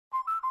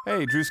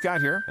Hey, Drew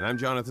Scott here, and I'm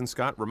Jonathan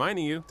Scott,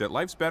 reminding you that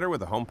life's better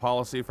with a home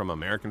policy from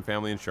American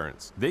Family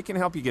Insurance. They can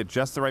help you get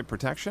just the right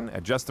protection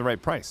at just the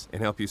right price and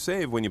help you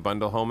save when you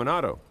bundle home and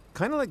auto.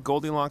 Kind of like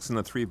Goldilocks and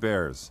the Three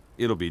Bears.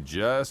 It'll be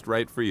just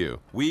right for you.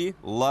 We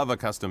love a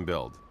custom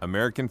build.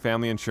 American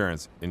Family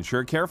Insurance.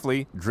 Insure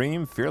carefully,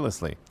 dream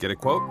fearlessly. Get a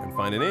quote and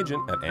find an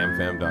agent at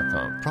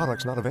amfam.com.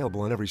 Products not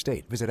available in every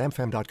state. Visit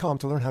amfam.com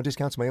to learn how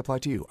discounts may apply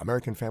to you.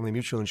 American Family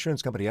Mutual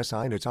Insurance Company, SI,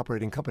 and its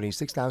operating company,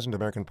 6000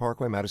 American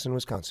Parkway, Madison,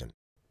 Wisconsin.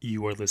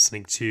 You are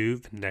listening to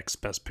the Next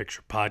Best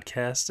Picture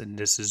podcast, and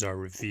this is our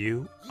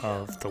review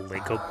of the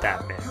Lego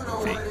Batman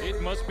movie.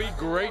 It must be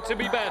great to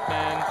be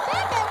Batman.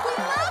 Batman, we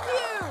love you!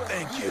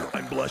 Thank you.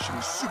 I'm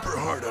blushing super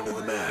hard under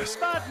the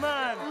mask.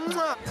 Batman!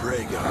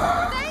 Prego.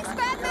 Thanks,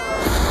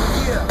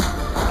 Batman!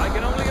 I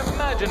can only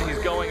imagine he's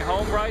going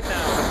home right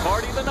now to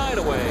party the night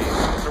away,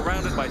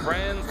 surrounded by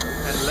friends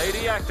and lady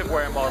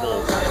activewear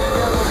models.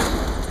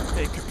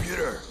 Hey,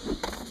 computer.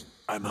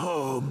 I'm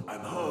home. I'm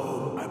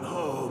home. I'm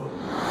home.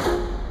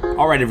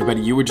 All right,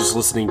 everybody, you were just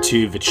listening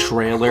to the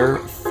trailer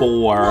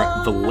for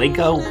the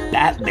Lego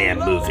Batman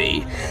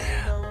movie.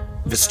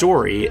 The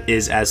story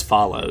is as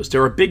follows.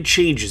 There are big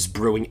changes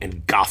brewing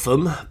in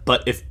Gotham,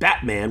 but if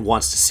Batman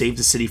wants to save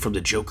the city from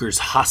the Joker's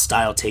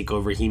hostile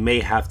takeover, he may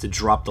have to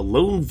drop the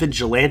lone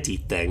vigilante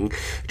thing,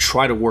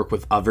 try to work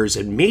with others,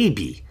 and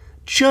maybe,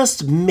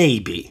 just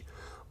maybe,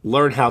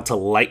 learn how to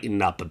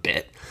lighten up a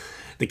bit.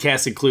 The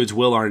cast includes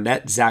Will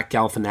Arnett, Zach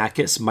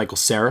Galifianakis, Michael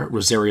Cera,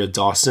 Rosario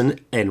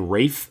Dawson, and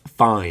Ralph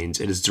Fiennes.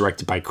 It is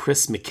directed by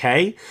Chris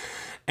McKay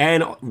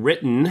and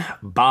written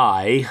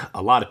by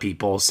a lot of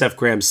people: Seth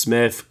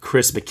Grahame-Smith,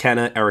 Chris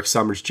McKenna, Eric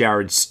Summers,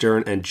 Jared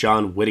Stern, and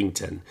John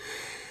Whittington.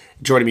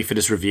 Joining me for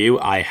this review,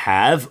 I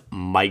have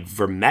Mike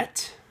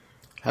Vermette.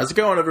 How's it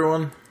going,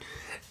 everyone?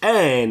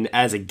 And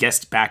as a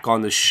guest back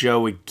on the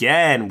show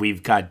again,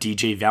 we've got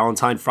DJ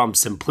Valentine from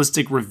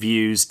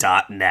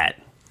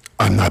simplisticreviews.net.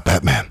 I'm not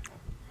Batman.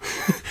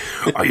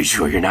 Are you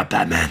sure you're not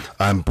Batman?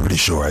 I'm pretty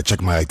sure. I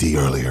checked my ID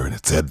earlier and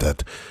it said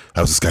that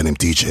I was this guy named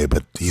DJ,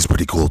 but he's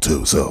pretty cool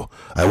too. So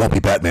I won't be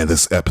Batman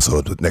this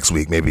episode, but next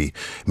week maybe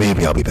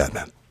I'll be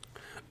Batman.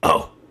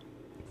 Oh,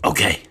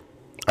 okay.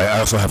 I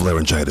also have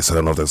laryngitis. I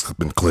don't know if that's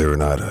been clear or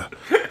not.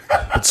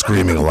 Been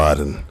screaming a lot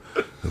and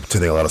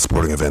attending a lot of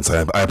sporting events.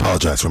 I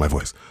apologize for my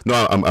voice.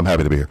 No, I'm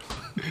happy to be here.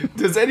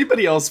 Does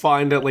anybody else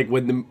find that, like,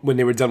 when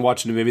they were done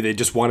watching the movie, they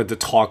just wanted to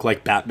talk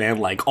like Batman,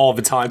 like, all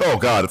the time? Oh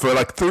God!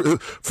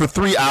 For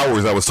 3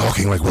 hours, I was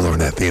talking like Will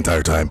Arnett the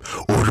entire time,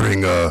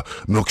 ordering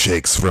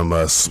milkshakes from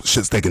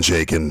Steak and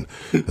Shake and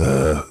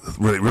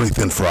really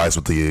thin fries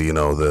with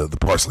the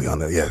parsley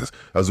on it. Yeah,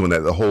 I was doing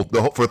that the whole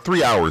for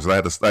 3 hours. And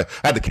I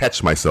had to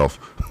catch myself.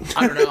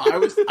 I don't know.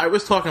 I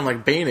was talking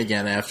like Bane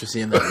again after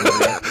seeing that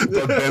movie.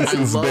 Doug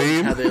Benson's I love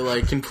Bane. how they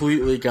like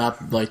completely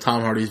got like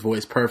Tom Hardy's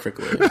voice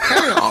perfectly.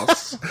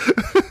 Chaos.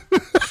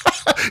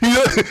 And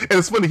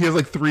it's funny, he has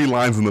like 3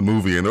 lines in the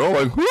movie and they're all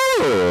like,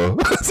 whoa.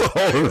 That's all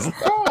it was.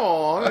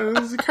 Oh, it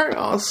was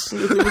chaos.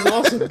 It was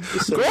awesome. It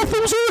was so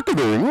Gotham's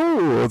happening.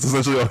 Oh, that's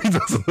essentially all he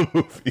does in the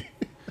movie.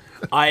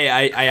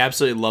 I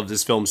absolutely love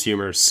this film's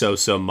humor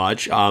so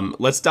much.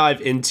 Let's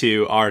dive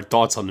into our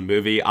thoughts on the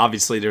movie.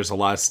 Obviously, there's a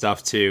lot of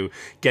stuff to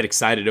get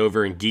excited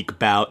over and geek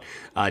about.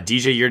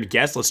 DJ, you're the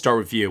guest. Let's start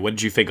with you. What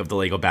did you think of the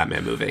Lego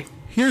Batman movie?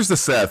 Here's the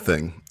sad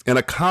thing. In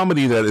a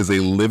comedy that is a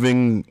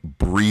living,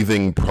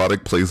 breathing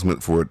product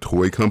placement for a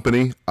toy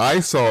company, I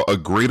saw a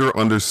greater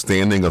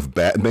understanding of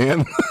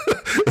Batman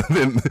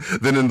than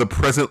in the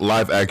present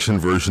live-action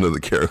version of the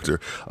character.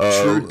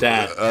 True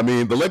that. I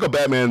mean, the Lego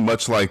Batman,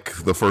 much like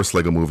the first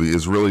Lego movie,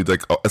 is really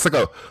like it's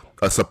like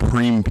a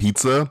supreme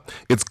pizza.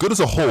 It's good as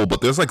a whole, but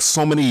there's like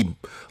so many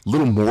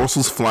little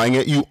morsels flying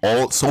at you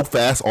all so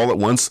fast, all at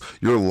once.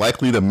 You're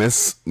likely to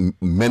miss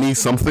many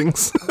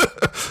somethings.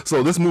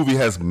 So this movie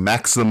has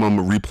maximum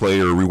replay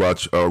or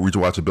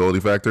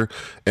rewatchability factor.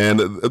 And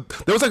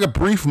there was like a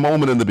brief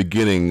moment in the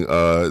beginning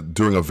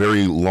during a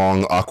very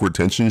long, awkward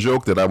tension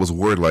joke that I was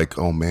worried, like,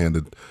 oh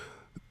man,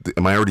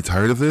 am I already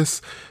tired of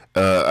this?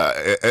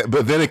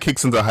 But then it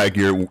kicks into high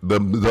gear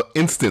the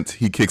instant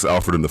he kicks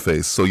Alfred in the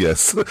face. So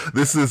yes,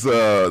 this is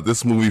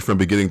this movie from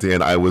beginning to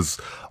end. I was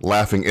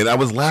laughing, and I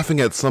was laughing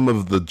at some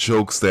of the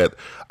jokes that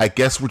I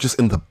guess were just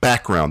in the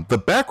background. The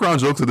background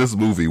jokes of this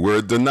movie, where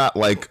they're not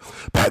like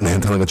Batman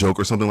telling a joke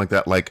or something like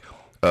that. Like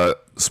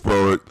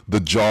spoiler, the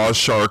Jaws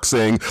shark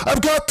saying,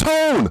 "I've got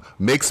tone,"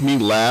 makes me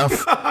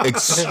laugh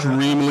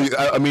extremely.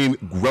 I mean,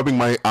 rubbing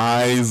my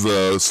eyes,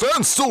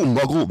 stand still,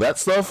 Muggle. That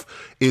stuff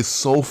is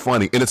so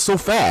funny, and it's so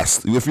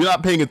fast. If you're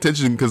not paying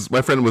attention, because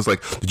my friend was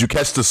like, "Did you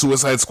catch the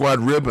Suicide Squad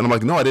rib?" And I'm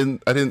like, "No, I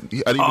didn't.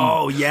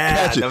 Oh yeah,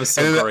 catch it." That was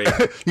so great.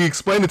 He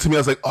explained it to me. I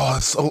was like, "Oh,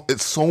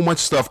 it's so much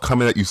stuff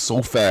coming at you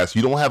so fast.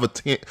 You don't have a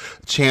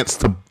chance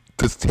to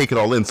take it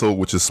all in. So,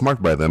 which is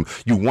smart by them.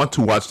 You want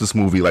to watch this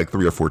movie like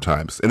 3 or 4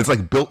 times, and it's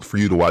like built for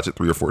you to watch it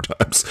 3 or 4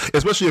 times.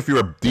 Especially if you're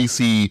a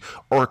DC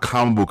or a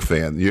comic book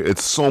fan.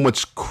 It's so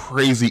much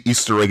crazy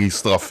Easter eggy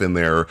stuff in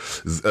there.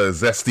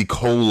 Zesty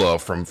cola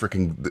from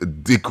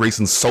freaking Dick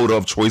Grayson's soda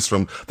of choice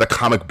from the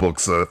comic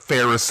books.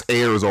 Ferris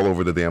airs all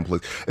over the damn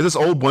place. It's just a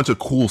whole bunch of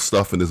cool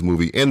stuff in this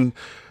movie, and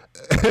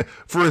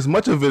for as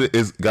much of it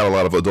is got a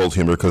lot of adult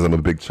humor because I'm a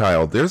big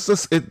child, there's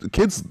just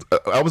kids.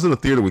 I was in the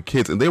theater with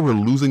kids and they were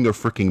losing their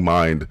freaking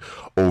mind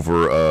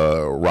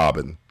over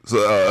Robin.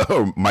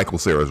 So Michael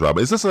Cera's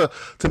Robin. It's just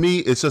to me,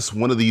 it's just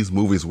one of these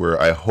movies where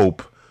I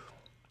hope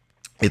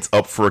it's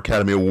up for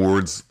Academy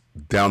Awards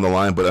down the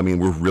line. But I mean,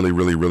 we're really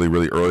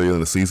early in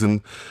the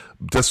season,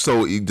 just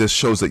so it just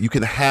shows that you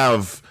can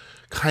have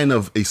kind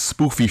of a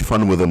spoofy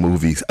fun with a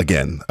movie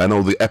again. I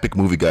know the epic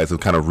movie guys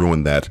have kind of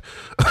ruined that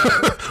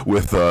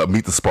with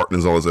Meet the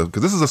Spartans, all this,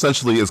 because this is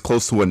essentially as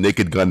close to a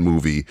Naked Gun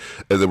movie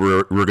as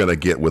we're gonna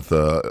get with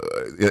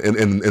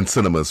in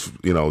cinemas,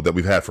 that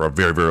we've had for a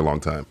very, very long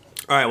time.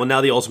 All right, well,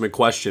 now the ultimate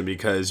question,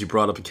 because you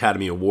brought up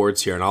Academy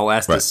Awards here, and I'll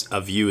ask this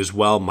of you as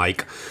well,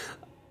 Mike.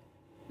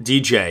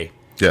 DJ.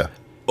 Yeah.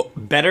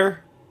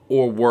 Better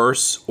or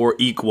worse or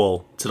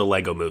equal to the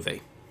Lego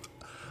Movie?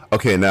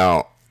 Okay,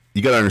 now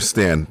you gotta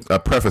understand.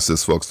 Preface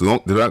this, folks. Do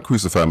not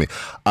crucify me.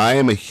 I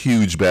am a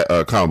huge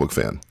comic book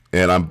fan,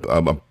 and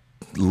I'm a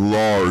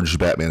large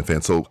Batman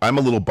fan. So I'm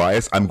a little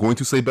biased. I'm going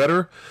to say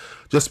better,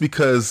 just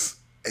because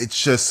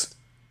it's just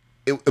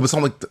it was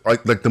something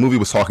like the movie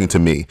was talking to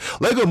me.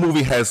 Lego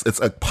Movie it's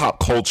like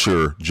pop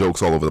culture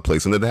jokes all over the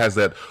place, and it has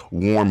that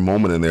warm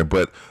moment in there.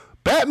 But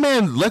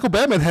Lego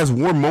Batman has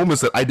warm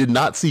moments that I did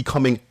not see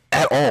coming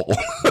at all.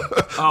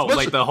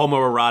 Like the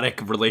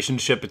homoerotic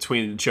relationship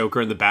between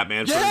Joker and the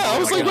Batman. Yeah, I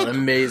was like,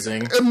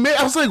 amazing.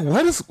 I was like,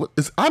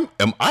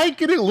 am I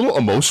getting a little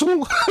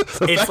emotional?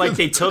 It's like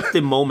they took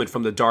the moment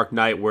from The Dark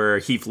Knight where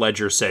Heath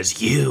Ledger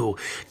says, "You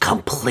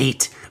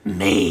complete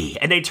me,"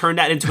 and they turned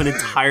that into an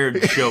entire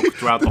joke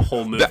throughout the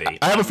whole movie.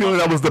 I have a feeling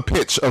that was the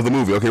pitch of the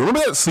movie. Okay,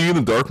 remember that scene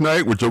in Dark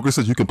Knight where Joker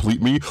says, "You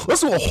complete me"?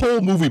 Let's do a whole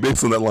movie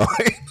based on that line.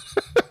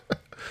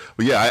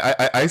 But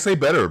yeah, I say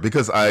better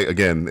because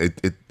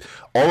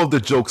all of the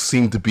jokes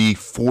seem to be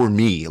for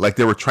me. Like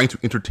they were trying to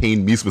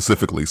entertain me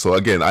specifically. So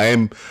again, I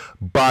am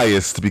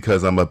biased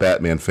because I'm a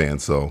Batman fan.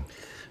 So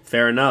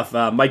fair enough.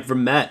 Mike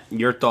Vermette,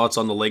 your thoughts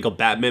on the Lego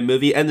Batman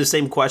movie? And the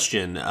same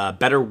question,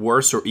 better,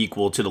 worse, or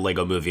equal to the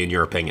Lego movie in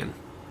your opinion?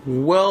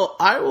 Well,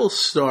 I will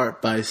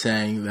start by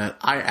saying that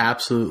I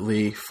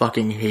absolutely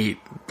fucking hate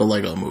the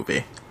Lego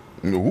movie.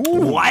 Ooh.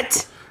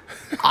 What?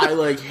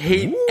 I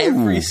hate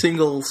every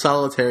single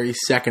solitary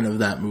second of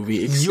that movie.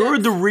 You're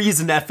the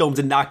reason that film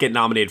did not get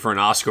nominated for an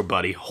Oscar,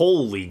 buddy.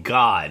 Holy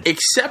God.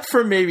 Except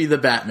for maybe the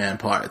Batman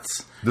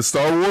parts. The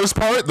Star Wars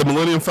part? The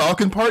Millennium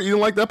Falcon part? You didn't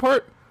like that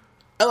part?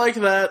 I like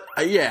that.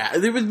 Yeah,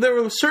 there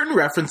were certain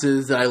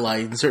references that I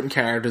liked and certain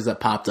characters that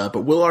popped up,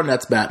 but Will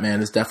Arnett's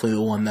Batman is definitely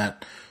the one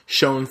that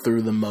shone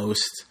through the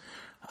most.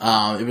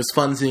 It was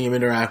fun seeing him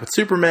interact with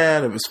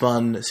Superman. It was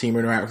fun seeing him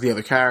interact with the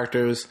other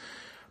characters.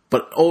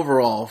 But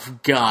overall,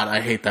 God,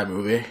 I hate that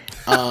movie.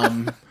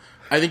 I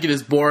think it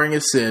is boring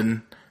as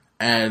sin,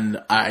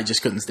 and I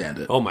just couldn't stand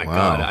it. Oh my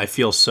God, I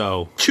feel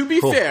so... To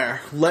be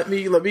fair, let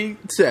me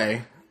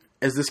say,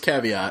 as this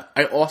caveat,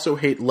 I also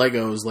hate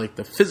Legos, like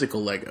the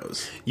physical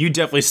Legos. You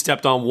definitely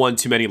stepped on one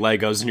too many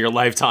Legos in your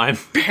lifetime.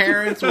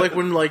 Parents,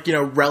 when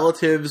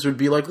relatives would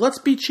be like, let's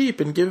be cheap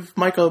and give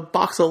Mike a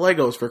box of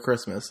Legos for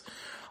Christmas.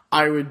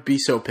 I would be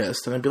so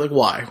pissed, and I'd be like,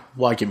 "Why?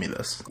 Why give me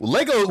this?"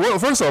 Lego. Well,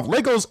 first off,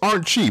 Legos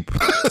aren't cheap.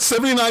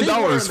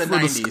 $79 in the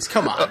 90s.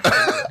 Come on,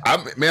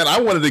 I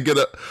wanted to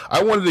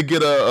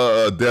get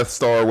a Death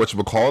Star.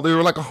 Whatchamacallit? They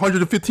were like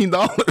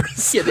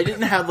 $115. Yeah, they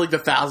didn't have the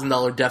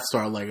 $1,000 Death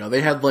Star Lego. They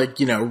had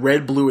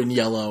red, blue, and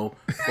yellow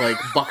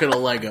bucket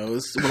of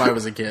Legos when I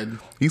was a kid.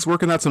 He's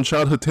working out some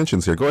childhood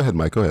tensions here. Go ahead,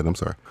 Mike. Go ahead. I'm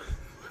sorry.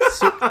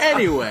 So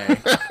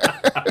anyway,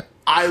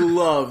 I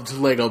loved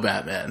Lego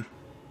Batman.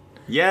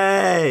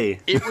 Yay!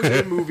 It was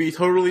a movie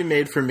totally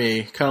made for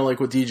me, kind of like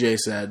what DJ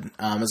said.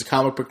 As a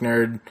comic book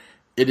nerd,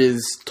 it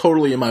is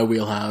totally in my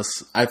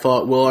wheelhouse. I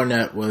thought Will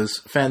Arnett was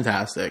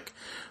fantastic.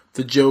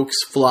 The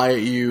jokes fly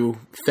at you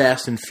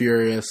fast and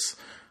furious.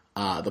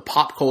 The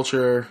pop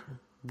culture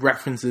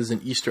references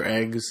and Easter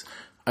eggs.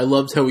 I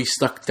loved how he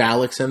stuck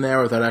Daleks in there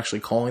without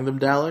actually calling them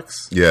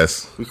Daleks.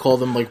 Yes. We call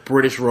them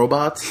British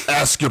robots.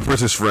 Ask your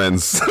British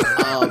friends.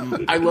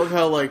 I love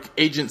how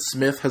Agent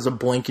Smith has a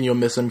blink and you'll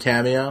miss him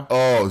cameo.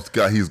 Oh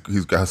God,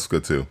 that's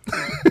good too.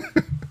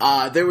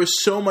 There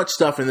was so much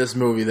stuff in this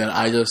movie that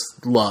I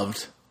just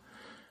loved.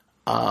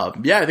 I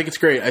think it's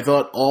great. I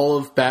thought all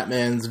of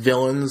Batman's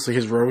villains,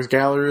 his rogues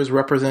gallery, is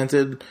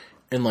represented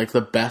in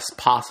the best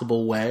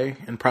possible way,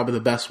 and probably the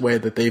best way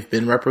that they've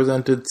been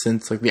represented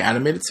since the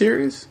animated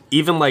series.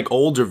 Even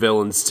older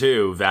villains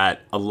too,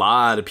 that a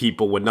lot of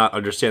people would not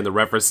understand the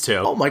reference to.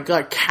 Oh my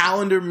God,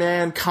 Calendar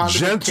Man,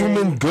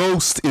 Gentleman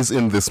Ghost is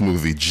in this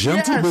movie.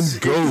 Gentleman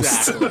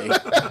Ghost. Exactly.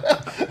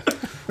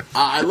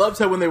 I loved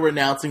how when they were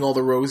announcing all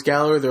the Rogues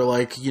Gallery, they're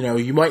like,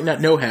 you might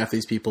not know half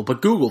these people,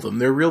 but Google them.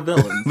 They're real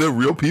villains. They're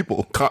real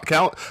people.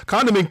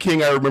 Condiment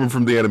King, I remember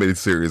from the animated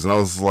series, and I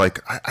was like,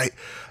 I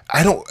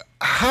don't.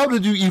 How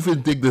did you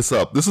even dig this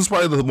up? This is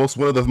probably one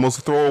of the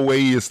most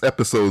throwawayest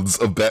episodes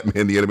of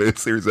Batman the animated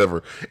series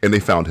ever, and they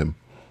found him.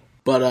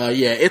 But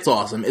yeah, it's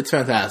awesome. It's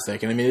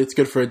fantastic, and I mean, it's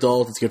good for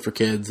adults. It's good for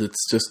kids.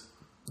 It's just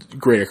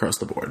great across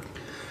the board.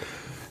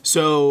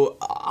 So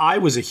I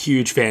was a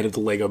huge fan of the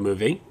Lego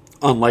Movie,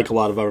 unlike a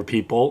lot of other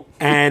people,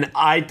 and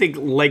I think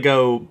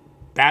Lego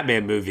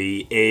Batman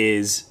movie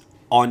is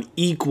on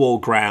equal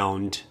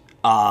ground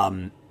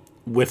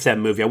with that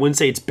movie. I wouldn't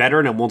say it's better,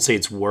 and I won't say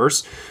it's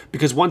worse,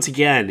 because once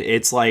again,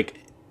 it's like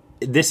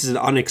this is an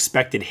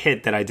unexpected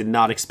hit that I did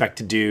not expect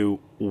to do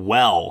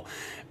well,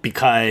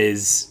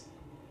 because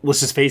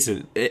let's just face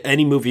it,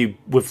 any movie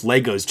with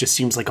Legos just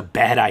seems like a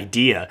bad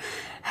idea.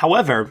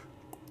 However,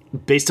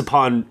 based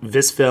upon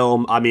this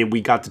film, I mean, we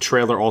got the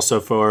trailer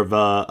also for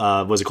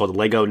the, what's it called? The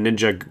Lego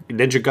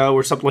Ninjago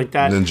or something like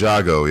that?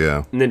 Ninjago,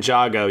 yeah.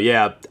 Ninjago,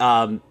 yeah.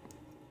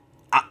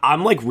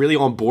 I'm like really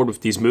on board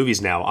with these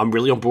movies now. I'm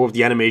really on board with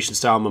the animation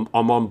style.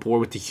 I'm on board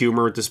with the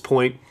humor at this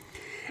point.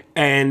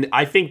 And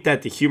I think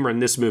that the humor in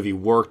this movie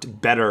worked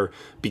better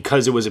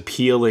because it was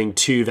appealing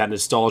to that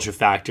nostalgia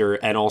factor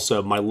and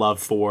also my love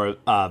for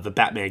the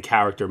Batman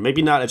character.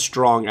 Maybe not as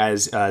strong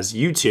as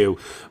you two,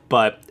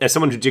 but as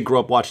someone who did grow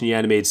up watching the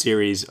animated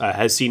series,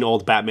 has seen all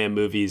the Batman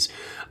movies,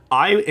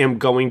 I am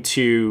going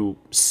to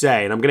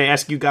say, and I'm going to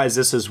ask you guys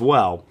this as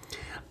well,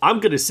 I'm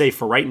going to say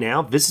for right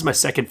now, this is my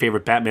second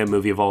favorite Batman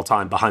movie of all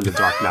time, behind The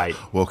Dark Knight.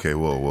 Okay,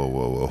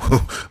 whoa.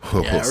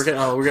 Yeah,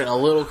 we're getting a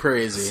little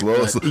crazy.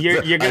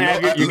 You're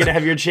gonna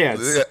have your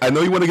chance. I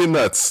know you want to get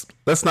nuts.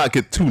 Let's not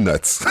get too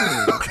nuts.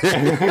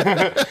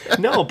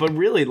 No, but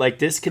really, like,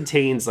 this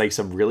contains like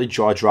some really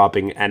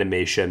jaw-dropping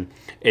animation.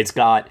 It's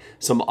got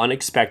some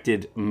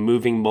unexpected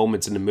moving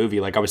moments in the movie,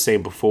 like I was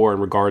saying before, in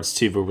regards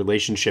to the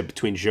relationship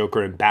between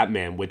Joker and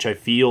Batman, which I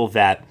feel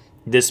that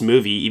this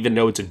movie, even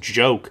though it's a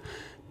joke,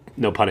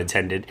 no pun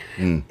intended,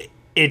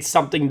 it's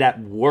something that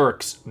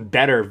works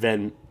better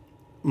than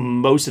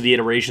most of the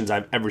iterations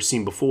I've ever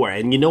seen before.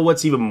 And you know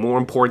what's even more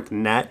important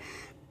than that?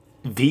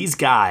 These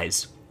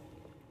guys,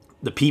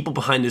 the people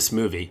behind this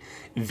movie,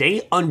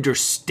 they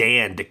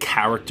understand the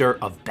character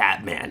of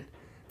Batman.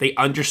 They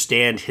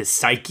understand his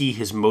psyche,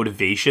 his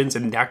motivations,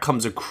 and that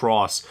comes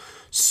across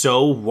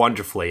so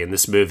wonderfully in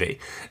this movie.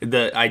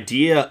 The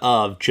idea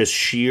of just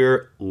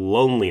sheer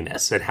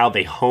loneliness and how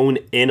they hone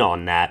in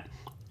on that,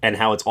 and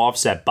how it's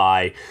offset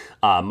by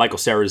Michael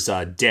Cera's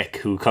Dick,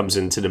 who comes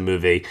into the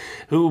movie,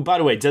 who, by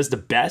the way, does the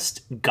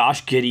best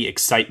gosh giddy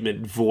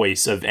excitement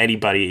voice of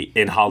anybody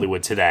in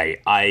Hollywood today.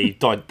 I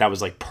thought that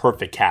was like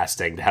perfect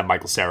casting to have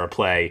Michael Cera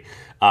play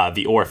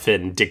the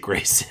orphan Dick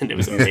Grayson. It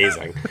was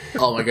amazing.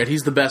 Oh my god,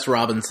 he's the best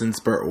Robin since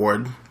Burt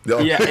Ward.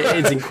 Yeah,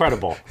 it's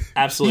incredible.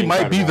 Absolutely, he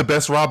might incredible. be the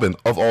best Robin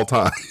of all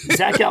time.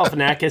 Zach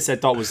Galifianakis, I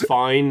thought was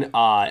fine.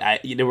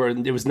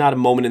 There was not a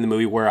moment in the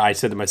movie where I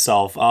said to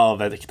myself, "Oh,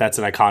 that's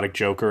an iconic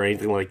Joker" or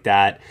anything like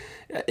that.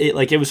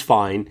 It was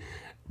fine.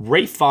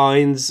 Ray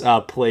Fiennes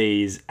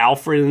plays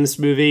Alfred in this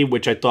movie,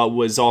 which I thought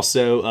was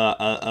also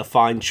a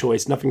fine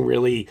choice. Nothing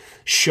really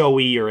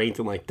showy or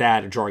anything like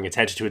that, or drawing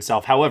attention to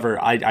itself.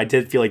 However, I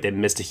did feel like they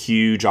missed a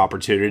huge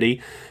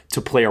opportunity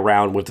to play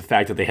around with the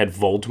fact that they had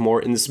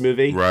Voldemort in this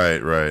movie.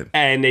 Right.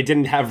 And they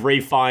didn't have Ray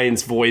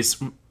Fiennes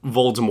voice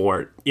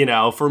Voldemort,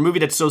 for a movie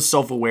that's so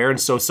self-aware and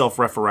so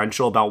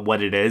self-referential about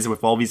what it is,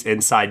 with all these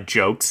inside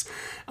jokes.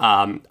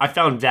 I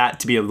found that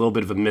to be a little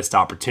bit of a missed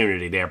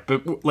opportunity there.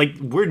 But, like,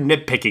 we're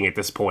nitpicking at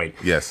this point.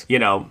 Yes.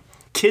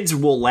 Kids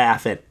will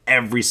laugh at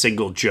every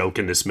single joke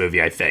in this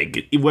movie, I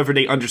think. Whether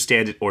they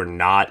understand it or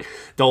not,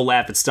 they'll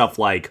laugh at stuff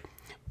like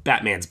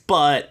Batman's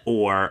butt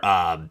or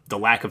the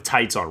lack of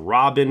tights on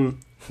Robin,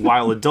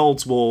 while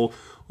adults will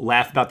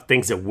laugh about the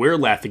things that we're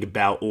laughing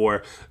about,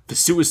 or the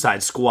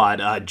Suicide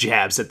Squad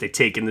jabs that they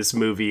take in this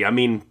movie. I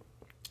mean,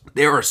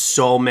 there are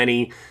so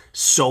many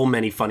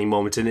funny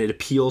moments, and it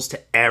appeals to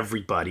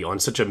everybody on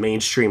such a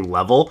mainstream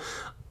level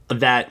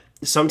that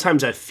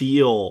sometimes I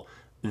feel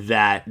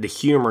that the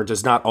humor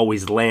does not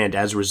always land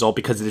as a result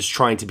because it is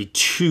trying to be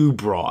too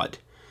broad.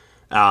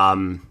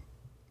 But,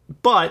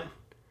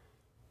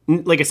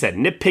 like I said,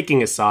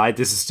 nitpicking aside,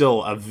 this is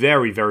still a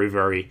very, very,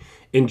 very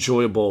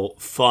enjoyable,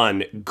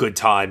 fun, good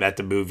time at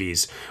the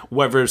movies.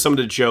 Whether some of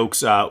the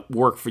jokes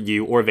work for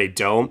you or they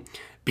don't,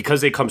 because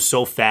they come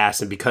so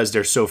fast and because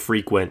they're so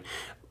frequent,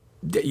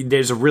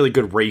 there's a really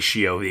good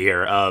ratio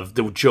here of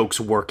the jokes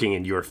working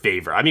in your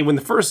favor. I mean, when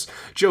the first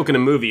joke in a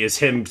movie is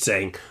him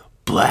saying,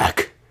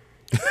 "Black,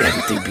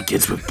 everything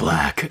begins with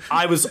black,"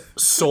 I was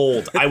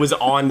sold. I was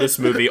on this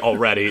movie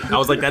already. I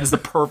was like, that is the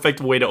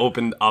perfect way to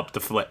open up the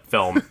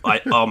film.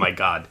 Oh my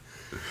god.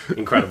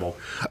 Incredible.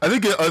 I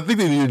think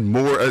they needed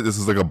more. This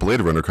is like a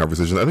Blade Runner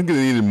conversation. I think they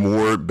needed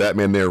more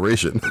Batman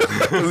narration.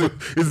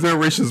 His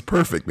narration is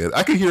perfect, man.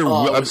 I could hear.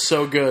 Oh, it was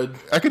so good.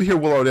 I could hear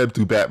Will Arnett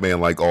do Batman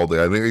like all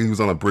day. I think he was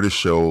on a British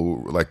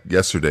show like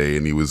yesterday,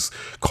 and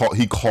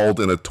he called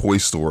in a toy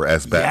store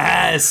as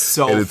Batman. Yes,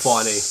 so and it's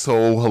funny,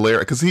 so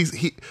hilarious because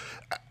he.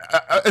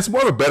 It's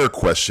more of a better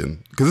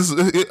question because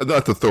this is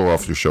not to throw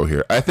off your show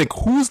here. I think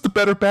who's the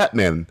better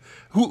Batman?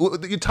 Who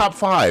your top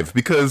 5?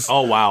 Because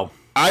oh wow.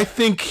 I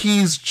think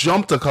he's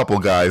jumped a couple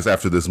guys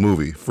after this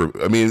movie.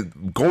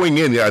 Going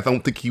in, I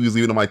don't think he was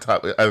even in my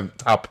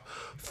top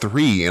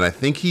 3, and I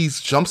think he's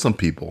jumped some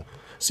people.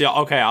 So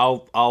okay,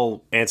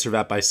 I'll answer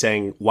that by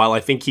saying while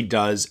I think he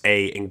does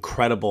a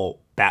incredible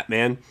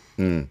Batman,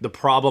 the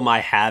problem I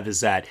have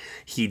is that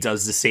he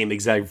does the same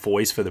exact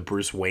voice for the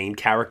Bruce Wayne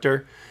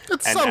character.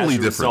 It's subtly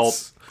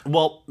different.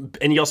 Well,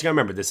 and you also gotta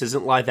remember, this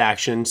isn't live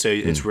action, so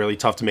it's really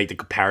tough to make the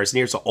comparison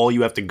here. So all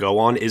you have to go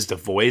on is the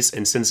voice,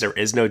 and since there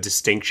is no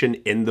distinction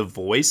in the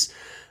voice,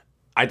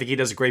 I think he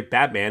does a great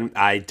Batman.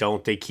 I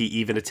don't think he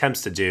even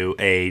attempts to do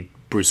a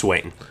Bruce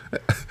Wayne.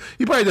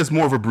 He probably does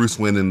more of a Bruce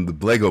Wayne in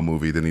the Lego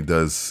movie than he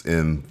does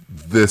in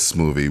this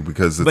movie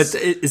because it's...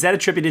 But is that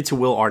attributed to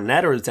Will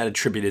Arnett, or is that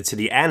attributed to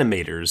the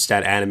animators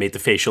that animate the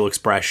facial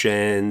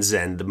expressions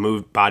and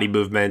the body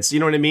movements? You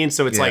know what I mean?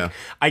 So it's like,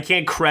 I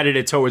can't credit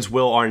it towards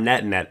Will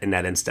Arnett in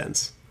that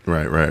instance.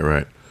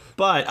 Right.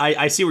 But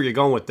I see where you're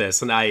going with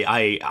this, and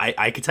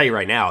I can tell you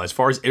right now, as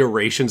far as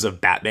iterations of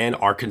Batman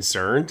are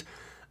concerned,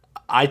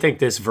 I think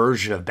this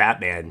version of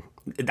Batman...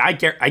 I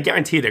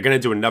guarantee they're going to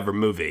do another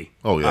movie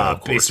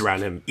based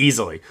around him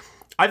easily.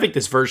 I think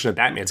this version of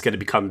Batman is going to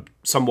become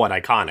somewhat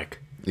iconic.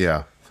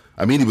 Yeah.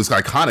 I mean, he was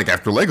iconic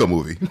after Lego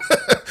Movie.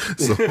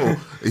 So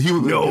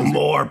no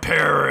more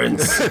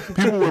parents.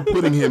 People were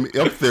putting him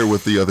up there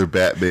with the other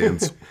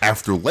Batmans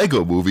after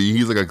Lego Movie.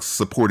 He's like a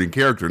supporting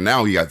character.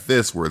 Now he got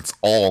this where it's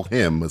all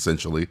him,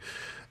 essentially.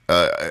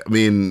 I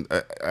mean,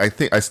 I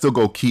think I still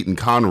go Keaton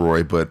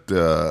Conroy, but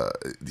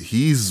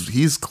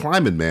he's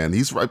climbing, man.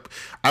 He's right.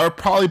 I would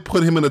probably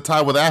put him in a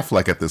tie with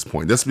Affleck at this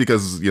point, just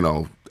because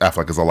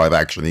Affleck is a live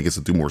action; he gets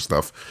to do more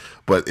stuff.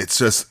 But it's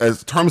just,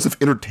 as terms of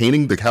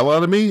entertaining the hell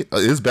out of me,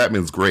 his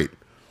Batman's great.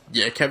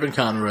 Yeah, Kevin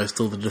Conroy is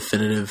still the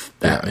definitive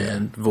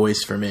Batman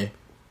voice for me.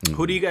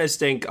 Who do you guys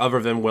think, other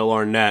than Will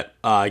Arnett,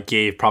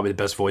 gave probably the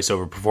best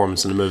voiceover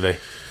performance in the movie?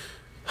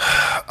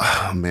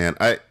 Oh man,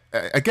 I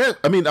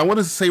want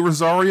to say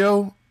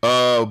Rosario,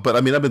 but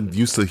I mean, I've been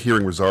used to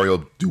hearing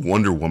Rosario do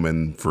Wonder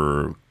Woman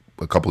for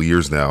a couple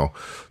years now,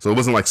 so it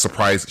wasn't like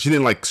surprised. She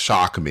didn't like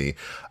shock me.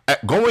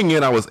 Going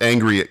in, I was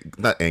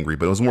not angry,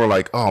 but it was more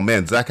like, oh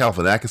man, Zach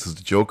Galifianakis is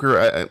the Joker.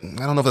 I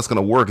don't know if that's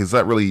gonna work. He's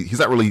not really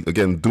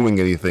again doing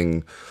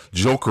anything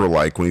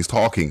Joker-like when he's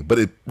talking, but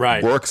it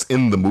works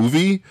in the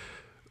movie.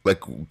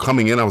 Like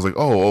coming in, I was like,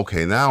 oh,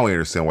 okay, now I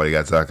understand why you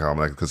got Zach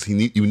Galifianakis, because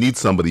you need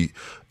somebody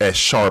as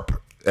sharp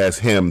as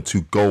him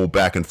to go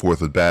back and forth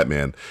with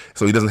Batman,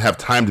 so he doesn't have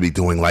time to be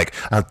doing like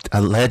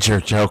a Ledger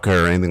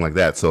Joker or anything like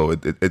that. So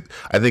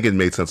I think it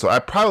made sense. So I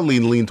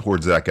probably lean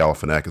towards Zach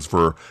Galifianakis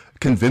for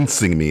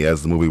convincing me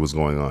as the movie was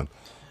going on.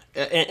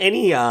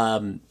 Any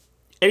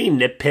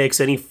nitpicks,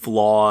 any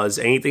flaws,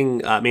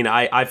 anything? I mean,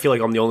 I feel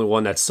like I'm the only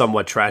one that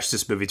somewhat trashed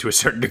this movie to a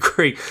certain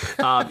degree,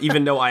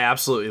 even though I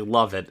absolutely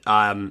love it.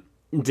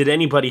 Did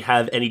anybody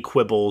have any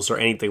quibbles or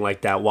anything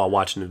like that while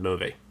watching the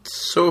movie?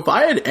 So if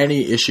I had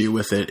any issue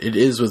with it, it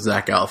is with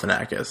Zach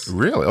Galifianakis.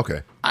 Really?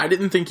 Okay. I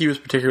didn't think he was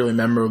particularly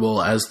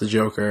memorable as the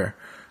Joker.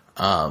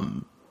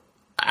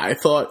 I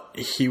thought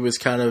he was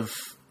kind of,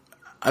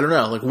 I don't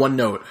know, like one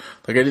note.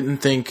 Like I didn't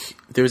think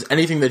there was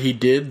anything that he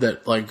did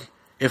that, like,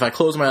 if I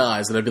closed my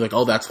eyes, that I'd be like,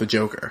 oh, that's the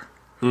Joker.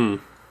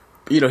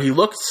 He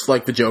looks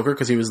like the Joker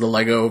because he was the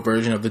Lego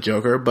version of the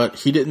Joker, but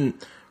he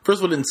didn't, first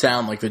of all, didn't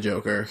sound like the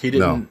Joker. He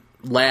didn't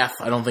laugh,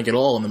 I don't think, at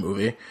all in the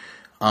movie,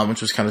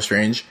 which was kind of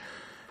strange.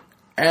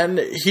 And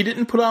he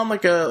didn't put on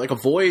like a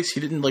voice.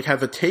 He didn't like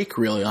have a take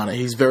really on it.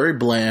 He's very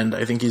bland.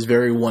 I think he's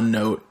very one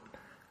note.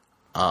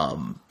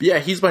 Yeah,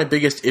 he's my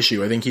biggest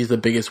issue. I think he's the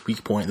biggest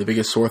weak point, the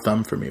biggest sore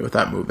thumb for me with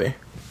that movie.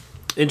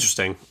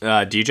 Interesting.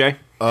 DJ?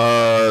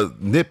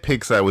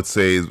 Nitpicks, I would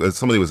say,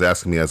 somebody was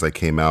asking me as I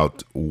came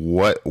out,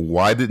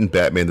 why didn't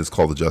Batman just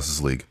call the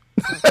Justice League?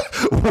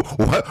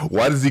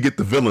 Why does he get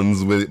the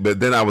villains?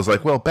 But then I was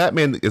like, well,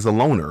 Batman is a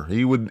loner.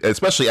 He would,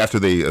 especially after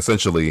they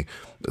essentially,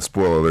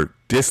 spoiler alert,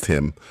 dissed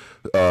him.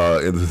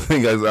 And the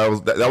thing is,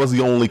 that was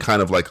the only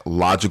kind of like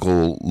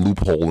logical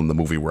loophole in the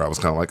movie where I was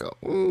kind of like,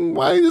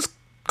 why just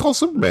call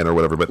Superman or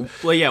whatever? But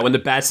well, yeah, when the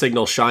bat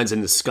signal shines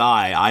in the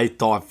sky, I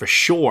thought for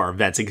sure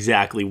that's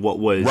exactly what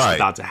was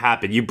about to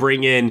happen. You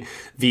bring in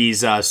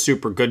these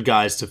super good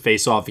guys to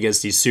face off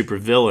against these super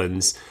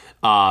villains.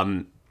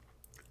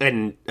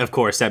 And of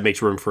course, that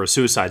makes room for a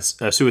Suicide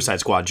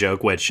Squad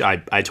joke, which I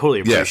totally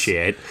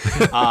appreciate,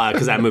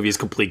 because that movie is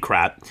complete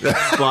crap.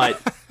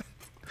 But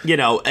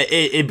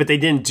but they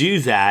didn't do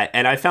that,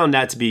 and I found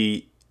that to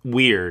be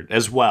weird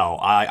as well.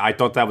 I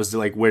thought that was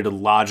like where the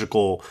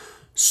logical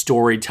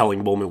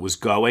storytelling moment was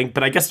going.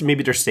 But I guess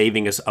maybe they're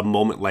saving us a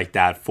moment like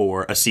that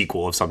for a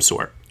sequel of some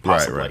sort.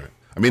 Possibly. Right.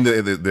 I mean,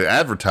 the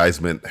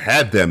advertisement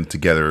had them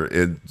together,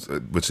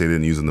 which they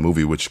didn't use in the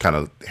movie, which kind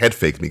of head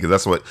faked me, because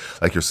that's what,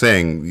 like you're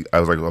saying, I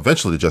was like,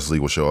 eventually the Justice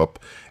League will show up,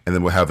 and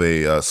then we'll have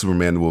a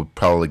Superman who will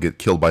probably get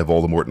killed by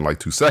Voldemort in like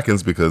 2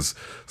 seconds because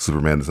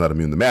Superman is not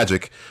immune to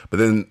magic. But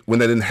then when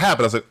that didn't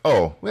happen, I was like,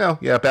 oh, well,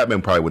 yeah,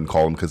 Batman probably wouldn't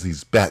call him because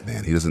he's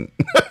Batman. He doesn't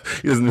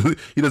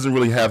he doesn't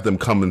really have them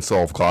come and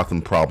solve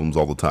Gotham problems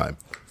all the time.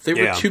 They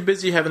were too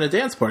busy having a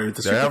dance party with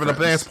the Super They're having Friends.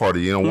 a dance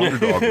party. You know, Wonder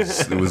Dog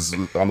was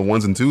on the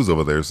 1s and 2s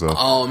over there. So,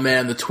 Oh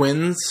man, the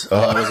twins!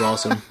 That was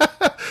awesome.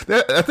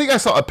 I think I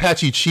saw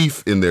Apache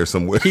Chief in there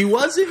somewhere. He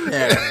was in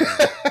there.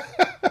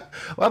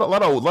 A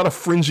lot of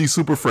fringy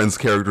Super Friends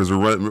characters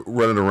were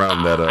running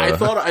around that.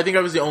 I think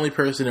I was the only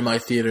person in my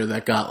theater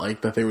that got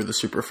like that they were the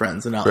Super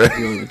Friends and not like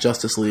really the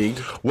Justice League.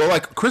 Well,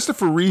 like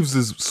Christopher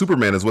Reeves'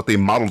 Superman is what they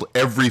modeled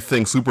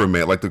everything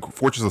Superman, like the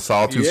Fortress of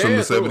Solitude from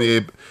the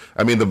 '78.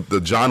 I mean,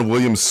 the John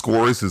Williams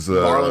scores is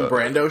Marlon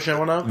Brando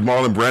showing up.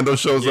 Marlon Brando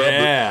shows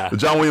up. The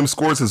John Williams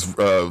scores his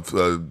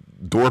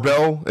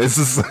doorbell. It's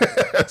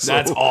just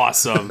That's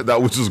awesome.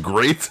 That which is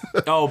great.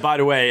 Oh, by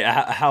the way,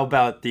 how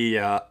about the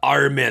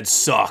Iron Man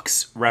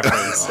sucks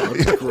reference?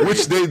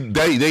 Which they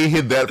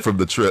hid that from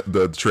the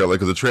trailer,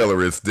 because the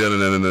trailer is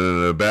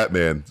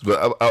Batman.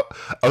 But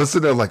I was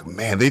sitting there like,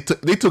 man, they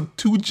took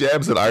 2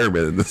 jabs at Iron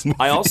Man in this movie.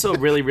 I also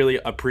really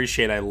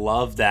appreciate, I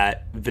love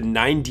that the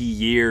 90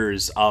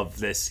 years of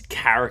this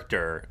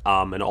character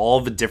and all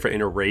the different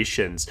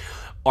iterations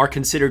are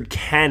considered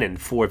canon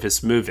for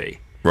this movie.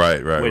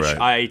 Right. Which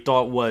I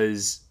thought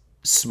was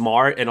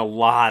smart and a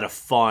lot of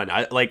fun.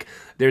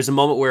 There's a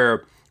moment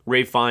where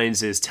Ray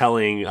Fiennes is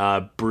telling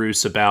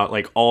Bruce about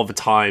like all the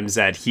times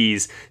that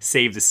he's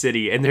saved the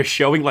city, and they're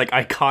showing like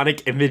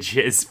iconic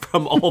images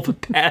from all the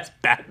past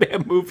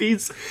Batman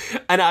movies,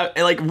 and I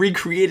like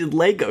recreated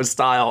Lego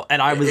style,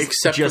 and I was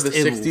except just for the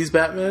 '60s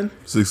Batman,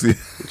 60.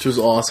 which was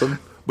awesome.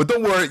 But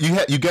don't worry,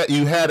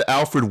 you had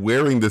Alfred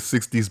wearing the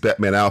 '60s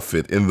Batman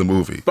outfit in the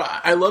movie.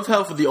 But I love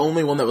how for the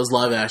only one that was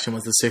live action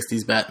was the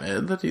 '60s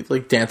Batman that he's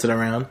like dancing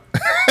around.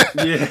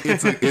 Yeah,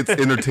 it's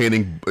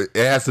entertaining.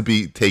 It has to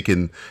be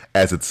taken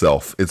as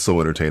itself. It's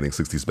so entertaining.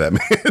 '60s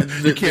Batman.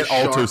 You can't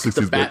alter '60s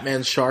The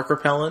Batman shark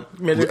repellent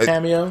made a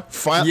cameo.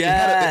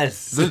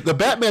 Yes, the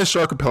Batman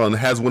shark repellent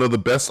has one of the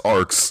best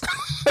arcs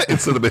in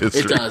cinema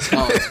history. It does.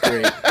 Oh, it's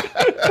great.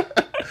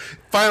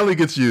 Finally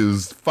gets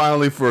used,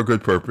 finally for a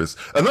good purpose.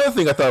 Another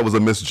thing I thought was a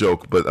missed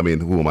joke, but I mean,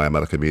 who am I? I'm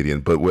not a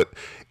comedian. But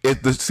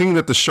the scene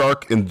that the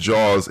shark in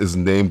Jaws is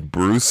named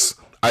Bruce,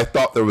 I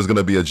thought there was going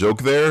to be a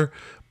joke there,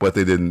 but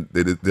they didn't.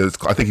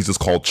 I think he's just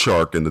called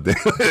Shark in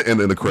the in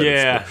the credits.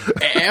 Yeah.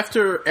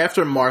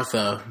 After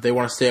Martha, they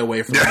want to stay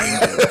away from name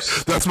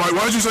jokes. That's my.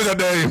 Why did you say that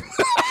name?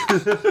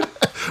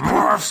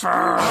 Martha.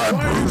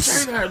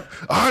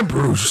 I'm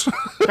Bruce.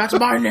 That's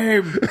my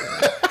name.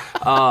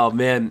 Oh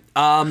man.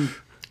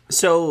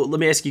 So let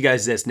me ask you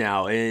guys this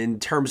now, in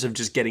terms of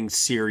just getting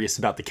serious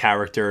about the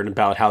character and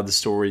about how the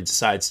story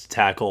decides to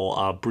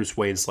tackle Bruce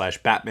Wayne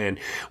 / Batman.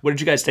 What did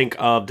you guys think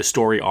of the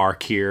story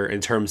arc here in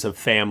terms of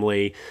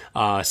family,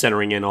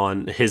 centering in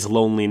on his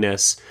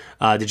loneliness?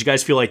 Did you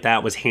guys feel like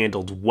that was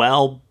handled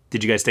well?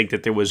 Did you guys think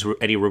that there was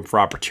any room for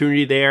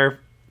opportunity there?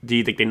 Do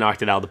you think they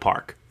knocked it out of the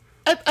park?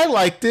 I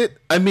liked it.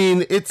 I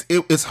mean, it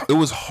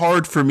was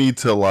hard for me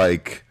to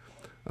like.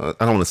 I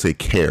don't want to say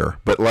care,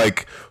 but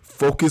like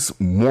focus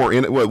more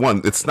in it. Well,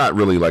 one, it's not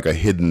really like a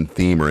hidden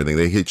theme or anything.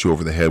 They hit you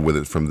over the head with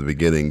it from the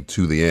beginning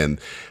to the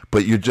end.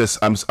 But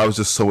I was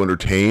just so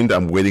entertained.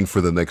 I'm waiting for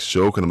the next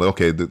joke, and I'm like,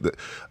 okay,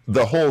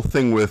 the whole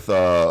thing with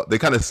they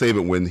kind of save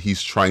it when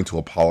he's trying to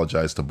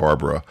apologize to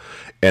Barbara,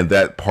 and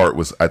that part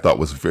I thought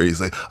was very.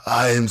 He's like,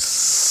 I'm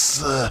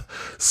that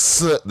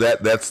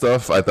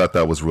stuff. I thought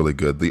that was really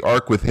good. The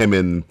arc with him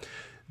and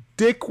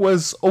Dick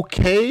was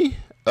okay.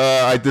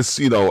 I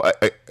just,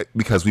 I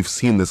because we've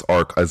seen this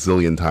arc a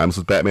zillion times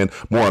with Batman,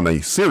 more on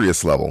a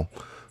serious level.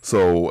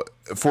 So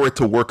for it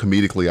to work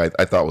comedically,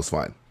 I thought was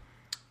fine.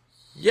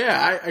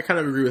 Yeah, I kind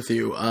of agree with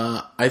you.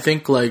 I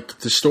think like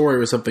the story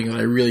was something that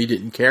I really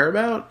didn't care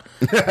about.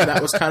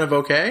 That was kind of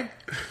okay.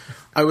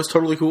 I was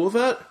totally cool with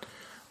that.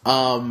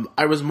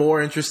 I was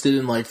more interested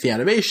in like the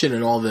animation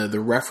and all the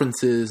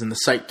references and the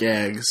sight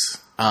gags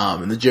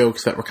and the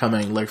jokes that were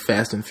coming like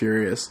Fast and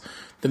Furious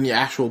than the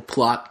actual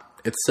plot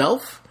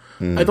itself.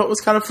 I thought was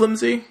kind of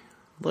flimsy,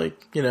 but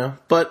no,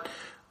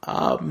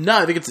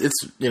 I think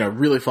it's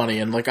really funny,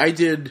 and like I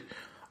did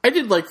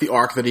like the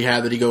arc that he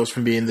had, that he goes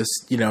from being this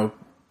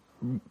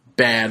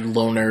bad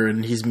loner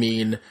and he's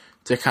mean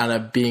to kind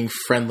of being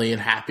friendly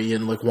and happy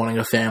and like wanting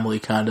a family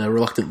kind of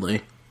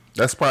reluctantly.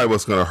 That's probably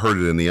what's going to hurt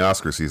it in the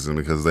Oscar season,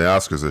 because the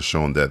Oscars have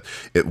shown that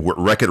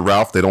Wreck-It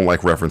Ralph, they don't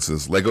like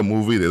references. Lego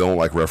Movie, they don't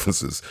like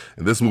references,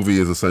 and this movie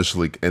is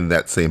essentially in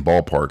that same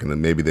ballpark. And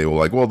then maybe they were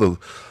like, well,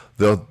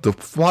 the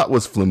plot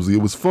was flimsy.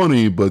 It was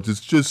funny, but it's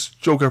just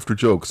joke after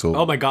joke. So,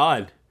 oh my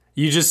god,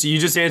 You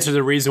just answered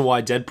the reason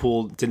why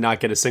Deadpool did not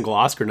get a single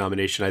Oscar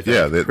nomination. I think.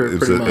 Yeah,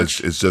 Pretty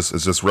much. it's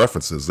just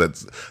references.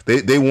 That's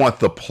they want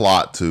the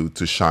plot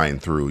to shine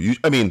through.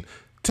 I mean,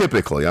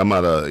 typically, I'm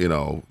not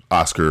a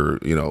Oscar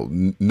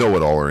know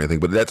it all or anything,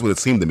 but that's what it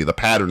seemed to me. The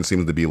pattern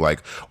seemed to be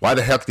like, why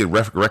the heck did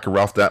Wreck-It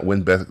Ralph not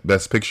win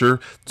Best Picture?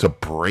 To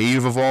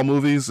Brave of all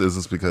movies? Is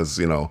this because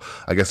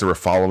I guess they were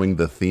following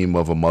the theme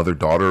of a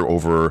mother-daughter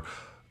over?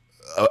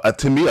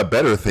 To me, a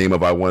better theme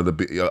of I wanted to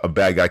be a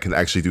bad guy can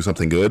actually do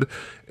something good.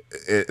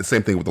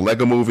 Same thing with the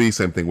Lego movie.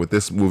 Same thing with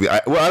this movie.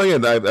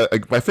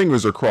 My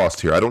fingers are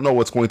crossed here. I don't know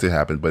what's going to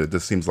happen, but it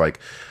just seems like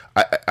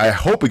I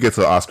hope it gets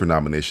an Oscar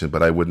nomination,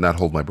 but I would not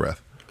hold my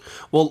breath.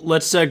 Well,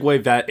 let's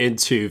segue that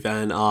into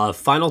then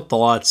final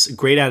thoughts.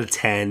 Grade out of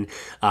 10.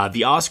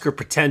 The Oscar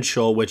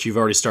potential, which you've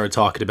already started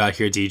talking about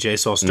here, DJ.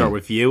 So I'll start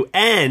with you,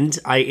 and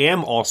I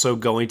am also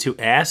going to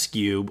ask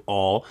you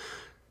all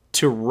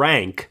to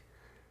rank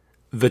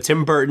the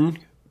Tim Burton,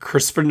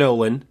 Christopher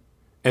Nolan.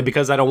 And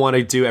because I don't want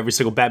to do every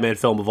single Batman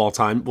film of all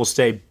time, we'll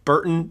stay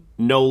Burton,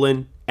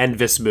 Nolan, and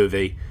this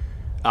movie.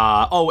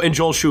 And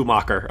Joel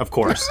Schumacher, of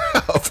course.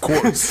 Of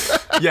course.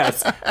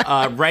 Yes.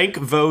 Rank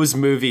those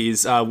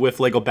movies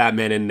with Lego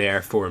Batman in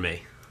there for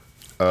me.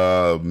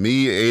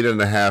 Me,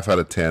 8.5 out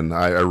of 10.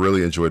 I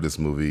really enjoyed this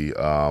movie.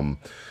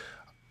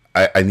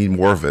 I need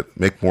more of it.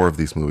 Make more of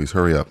these movies.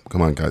 Hurry up.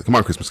 Come on, guys. Come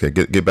on, Christmas Kid.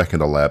 Get back in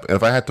the lab. And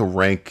if I had to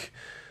rank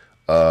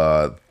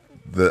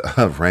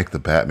rank the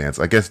Batmans,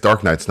 I guess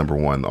Dark Knight's number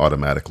 1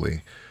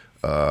 automatically.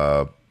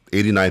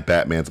 89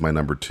 Batman's my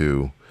number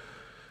 2.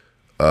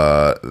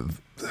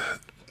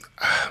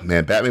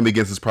 Man, Batman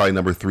Begins is probably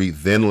number 3,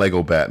 then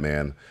Lego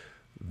Batman,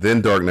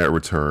 then Dark Knight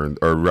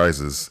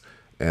Rises,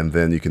 and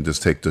then you can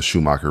just take the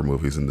Schumacher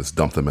movies and just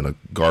dump them in a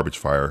garbage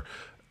fire.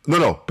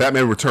 No,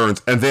 Batman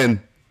Returns, and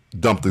then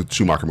dump the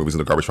Schumacher movies in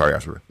the garbage fire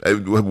after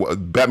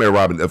it. Batman and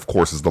Robin, of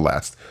course, is the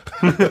last.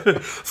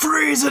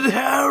 Freeze in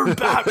hell,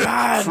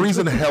 Batman! Freeze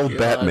in hell,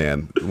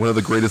 Batman. One of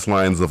the greatest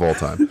lines of all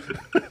time.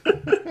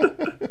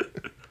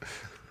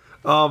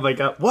 Oh my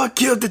god! What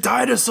killed the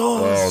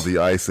dinosaurs? Oh, the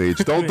Ice Age!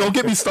 Don't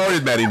get me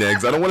started, Matty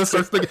Neggs. I don't want to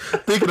start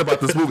thinking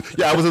about this movie.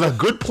 Yeah, I was in a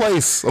good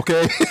place.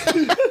 Okay.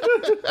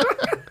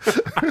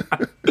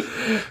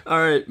 All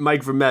right,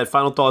 Mike Vermette.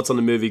 Final thoughts on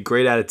the movie.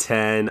 Grade out of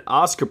 10.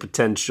 Oscar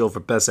potential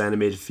for Best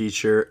Animated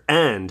Feature,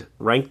 and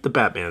rank the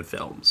Batman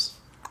films.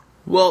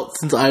 Well,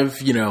 since I've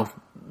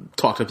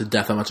talked up to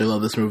death how much I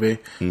love this movie,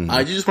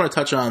 I just want to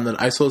touch on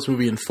that I saw this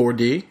movie in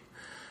 4D.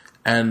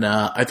 And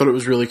I thought it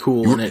was really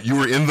cool. You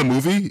were in the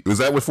movie? Was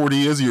that what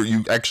 4D is?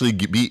 You actually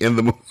be in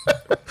the movie?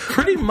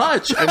 Pretty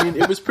much. I mean,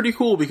 it was pretty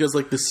cool because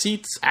the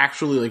seats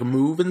actually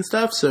move and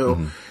stuff.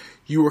 So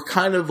you were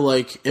kind of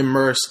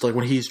immersed.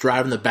 When he's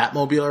driving the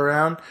Batmobile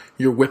around,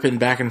 you're whipping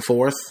back and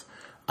forth.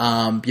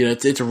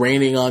 It's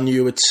raining on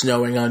you. It's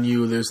snowing on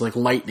you. There's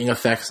lightning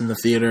effects in the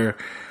theater.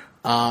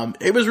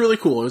 It was really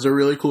cool. It was a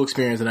really cool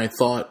experience. And I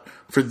thought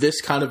for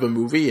this kind of a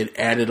movie, it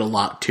added a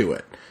lot to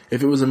it.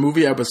 If it was a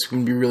movie I was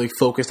going to be really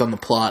focused on the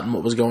plot and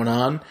what was going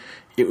on,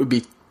 it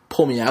would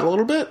pull me out a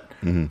little bit.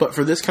 Mm-hmm. But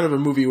for this kind of a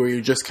movie where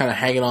you're just kind of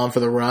hanging on for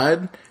the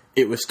ride,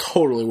 it was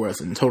totally worth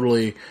it. And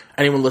totally,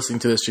 anyone listening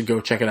to this should go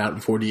check it out in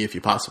 4D if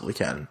you possibly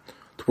can.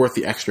 It's worth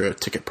the extra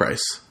ticket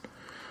price.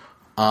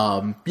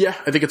 I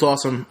think it's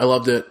awesome. I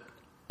loved it.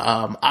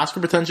 Oscar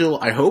potential,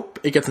 I hope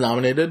it gets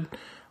nominated.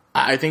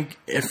 I think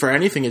if for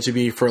anything, it should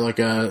be for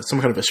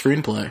some kind of a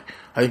screenplay.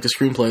 I think the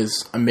screenplay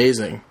is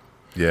amazing.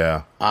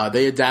 Yeah.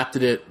 They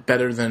adapted it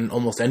better than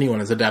almost anyone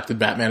has adapted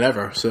Batman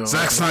ever. So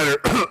Zack Snyder.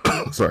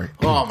 Sorry.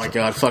 Oh my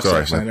god, fuck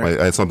Zack Snyder.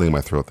 I had something in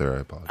my throat there. I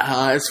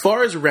apologize. As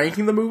far as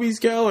ranking the movies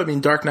go, I mean,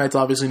 Dark Knight's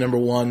obviously number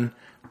 1.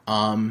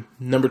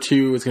 Number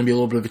 2 is going to be a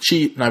little bit of a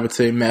cheat, and I would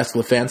say Mask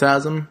of the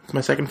Phantasm is my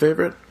second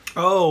favorite.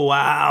 Oh,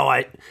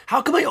 wow.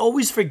 How come I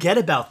always forget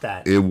about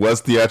that? It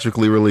was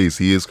theatrically released.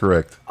 He is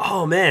correct.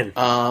 Oh, man.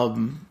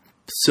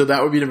 So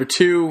that would be number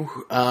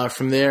 2.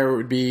 From there, it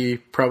would be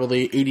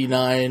probably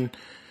 89...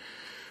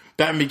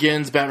 Batman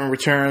Begins, Batman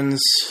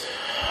Returns,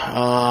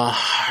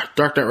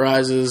 Dark Knight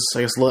Rises,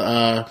 I guess,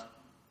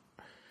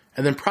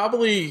 and then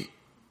probably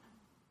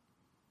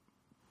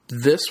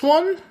this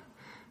one,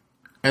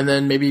 and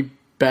then maybe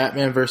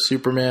Batman vs.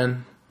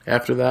 Superman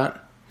after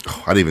that.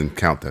 Oh, I didn't even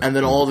count that. And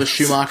then all the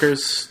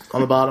Schumachers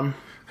on the bottom,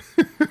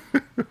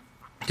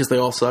 because they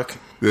all suck.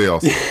 They all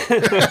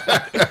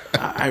suck.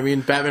 I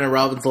mean, Batman and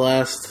Robin's the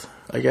last,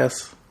 I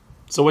guess.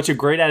 So what's your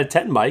grade out of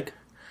 10, Mike?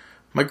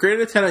 My grade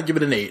out of 10, I'd give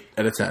it an 8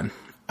 out of 10.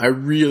 I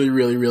really,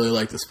 really, really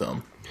like this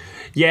film.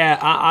 Yeah,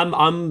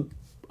 I'm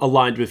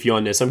aligned with you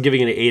on this. I'm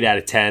giving it an 8 out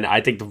of 10.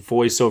 I think the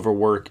voiceover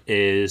work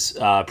is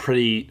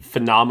pretty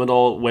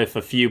phenomenal, with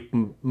a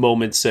few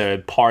moments,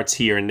 parts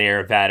here and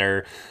there that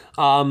are,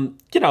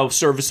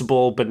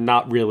 serviceable, but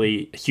not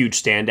really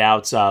huge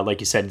standouts. Like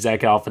you said,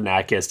 Zach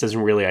Galifianakis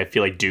doesn't really, I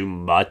feel like, do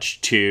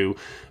much to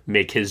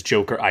make his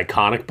Joker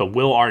iconic. But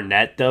Will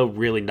Arnett, though,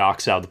 really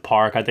knocks it out of the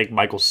park. I think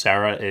Michael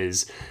Cera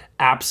is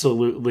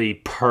absolutely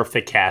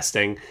perfect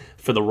casting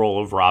for the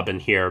role of Robin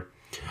here.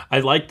 I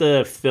like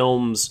the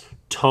film's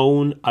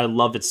tone. I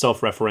love its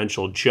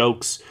self-referential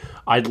jokes.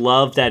 I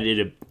love that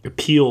it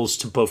appeals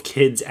to both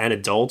kids and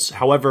adults.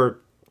 However,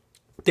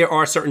 there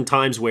are certain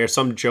times where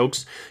some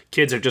jokes,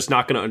 kids are just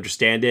not going to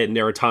understand it, and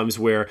there are times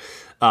where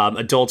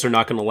adults are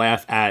not going to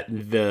laugh at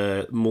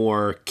the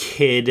more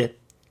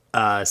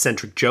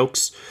kid-centric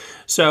jokes.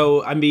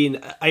 So, I mean,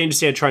 I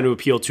understand trying to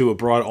appeal to a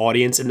broad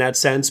audience in that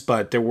sense,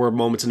 but there were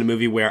moments in the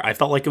movie where I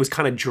felt like it was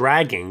kind of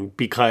dragging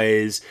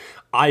because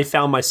I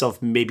found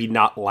myself maybe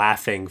not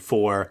laughing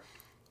for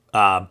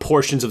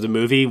portions of the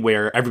movie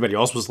where everybody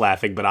else was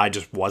laughing, but I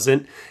just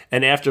wasn't.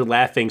 And after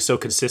laughing so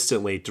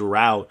consistently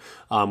throughout,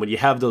 when you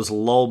have those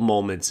lull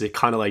moments, it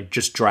kind of like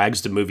just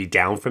drags the movie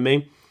down for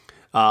me.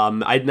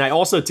 I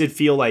also did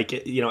feel like,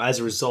 as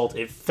a result,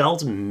 it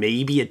felt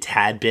maybe a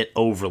tad bit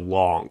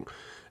overlong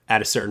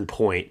at a certain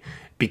point,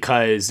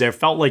 because there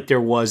felt like there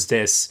was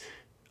this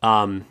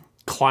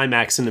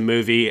climax in the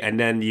movie, and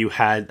then you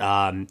had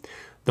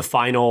the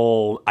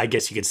final, I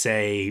guess you could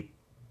say,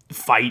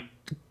 fight,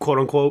 quote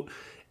unquote,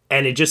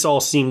 and it just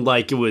all seemed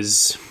like it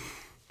was,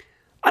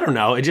 I don't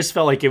know, it just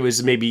felt like it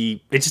was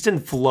maybe, it just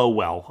didn't flow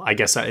well, I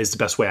guess is the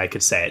best way I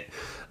could say it.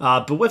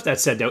 But with that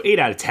said, though, 8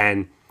 out of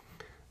 10.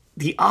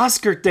 The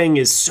Oscar thing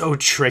is so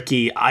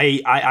tricky.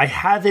 I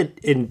have it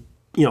in,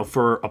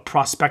 for a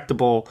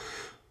prospectable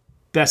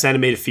Best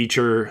Animated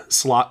Feature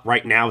slot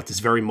right now at this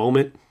very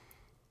moment.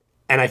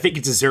 And I think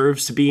it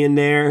deserves to be in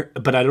there,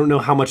 but I don't know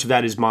how much of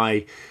that is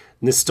my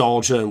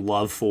nostalgia and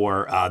love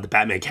for the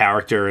Batman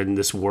character and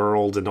this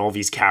world and all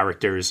these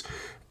characters.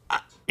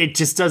 It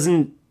just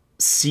doesn't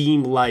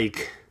seem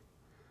like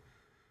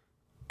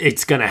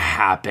it's going to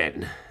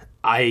happen.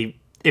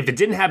 If it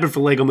didn't happen for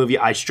Lego Movie,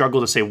 I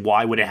struggle to say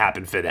why would it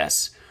happen for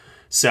this.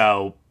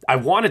 So I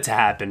want it to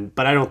happen,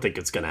 but I don't think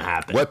it's going to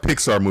happen. What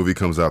Pixar movie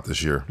comes out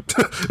this year?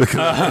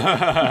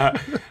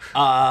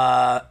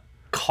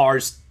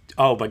 Cars.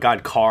 Oh my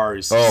God,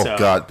 Cars. Oh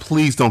God,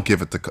 please don't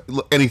give it to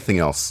anything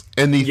else.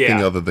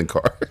 Anything other than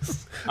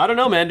Cars. I don't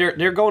know, man.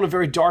 They're going a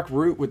very dark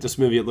route with this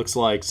movie, it looks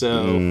like.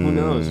 So who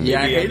knows?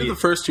 Yeah, I hated the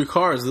first two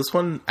Cars. This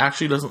one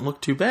actually doesn't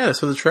look too bad. I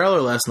saw the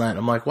trailer last night.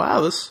 I'm like,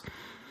 wow, this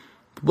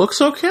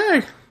looks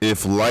okay.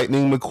 If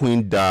Lightning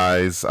McQueen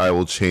dies, I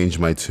will change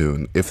my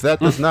tune. If that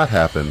does not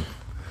happen.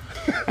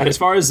 And as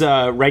far as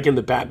ranking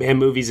the Batman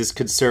movies is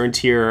concerned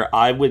here,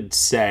 I would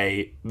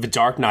say The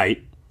Dark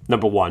Knight,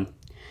 number 1.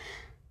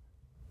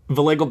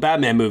 The Lego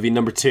Batman movie,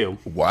 number 2.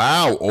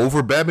 Wow,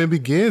 over Batman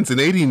Begins in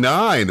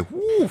 89.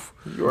 Woof.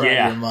 You're out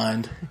of your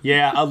mind.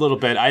 Yeah, a little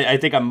bit. I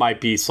think I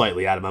might be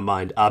slightly out of my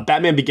mind.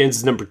 Batman Begins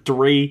is number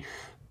 3.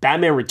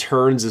 Batman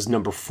Returns is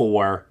number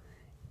 4.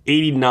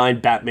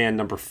 89, Batman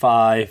number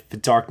 5. The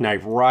Dark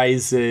Knight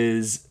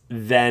Rises.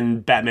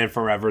 Then Batman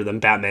Forever. Then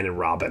Batman and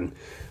Robin.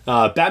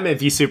 Batman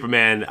v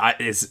Superman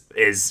is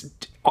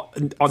on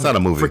it's not a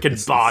movie.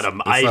 Freaking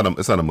bottom.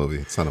 It's not a movie.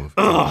 It's not a movie.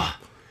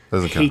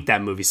 I hate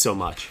that movie so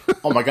much.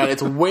 Oh my God,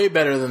 it's way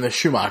better than the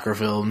Schumacher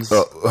films.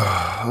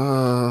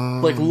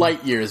 Like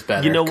light years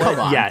better. You know what? Come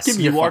on, yes, give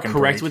me you a are fucking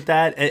correct break. with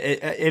that.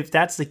 If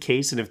that's the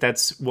case, and if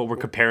that's what we're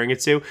comparing it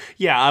to,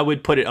 yeah, I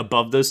would put it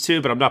above those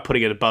two, but I'm not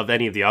putting it above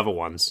any of the other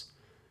ones.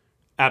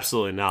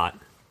 Absolutely not.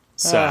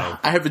 So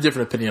I have a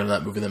different opinion on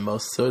that movie than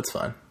most, so it's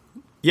fine.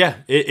 yeah,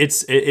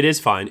 it is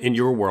fine in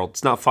your world.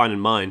 It's not fine in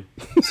mine.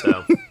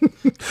 So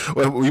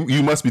Well,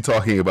 you must be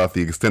talking about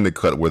the extended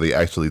cut where they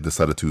actually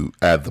decided to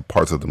add the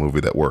parts of the movie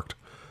that worked.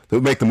 That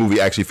would make the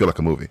movie actually feel like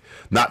a movie,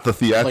 not the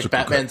theatrical Like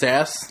Batman's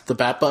ass, the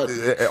bat butt.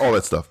 all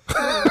that stuff.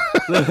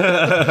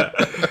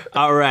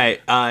 all right,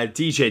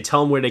 DJ,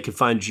 tell them where they can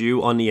find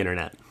you on the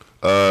internet.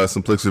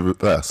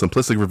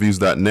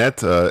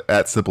 Simplisticreviews.net,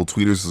 at Simple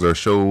Tweeters is our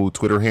show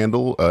Twitter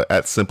handle,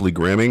 at Simply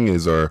Gramming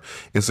is our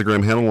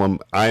Instagram handle.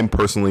 I'm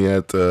personally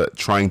at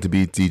Trying to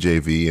Beat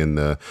DJV,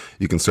 and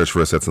you can search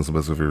for us at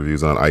Simplistic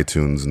Reviews on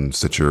iTunes and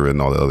Stitcher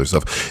and all that other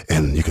stuff.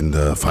 And you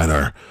can find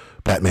our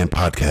Batman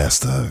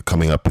podcast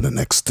coming up in the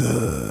next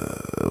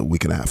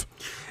week and a half.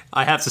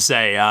 I have to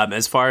say,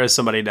 as far as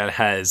somebody that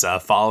has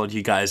followed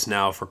you guys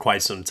now for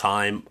quite some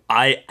time,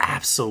 I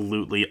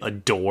absolutely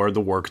adore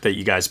the work that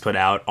you guys put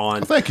out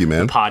on thank you,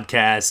 man. the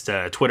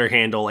podcast, Twitter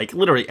handle, like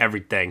literally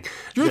everything.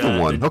 You're the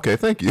one. Okay,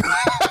 thank you.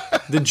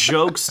 The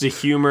jokes, the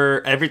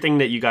humor, everything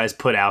that you guys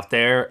put out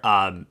there,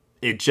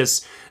 it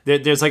just,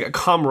 there's like a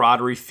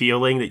camaraderie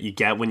feeling that you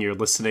get when you're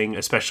listening,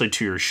 especially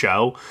to your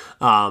show,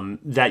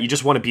 that you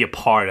just want to be a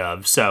part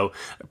of. So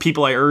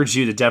people, I urge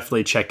you to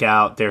definitely check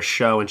out their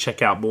show and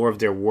check out more of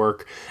their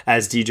work.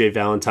 As DJ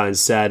Valentine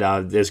said,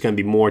 there's going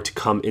to be more to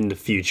come in the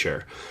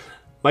future.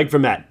 Mike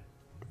Vermette,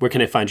 where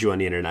can I find you on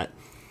the internet?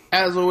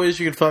 As always,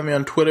 you can find me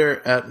on Twitter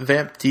at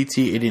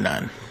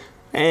VampDT89.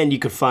 And you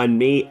can find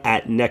me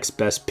at Next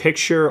Best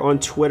Picture on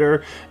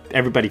Twitter.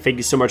 Everybody, thank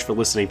you so much for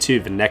listening to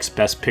the Next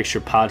Best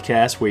Picture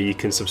podcast, where you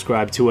can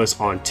subscribe to us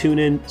on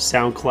TuneIn,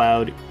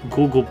 SoundCloud,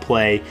 Google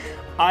Play,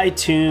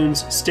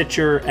 iTunes,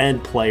 Stitcher,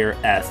 and Player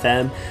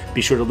FM.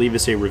 Be sure to leave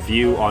us a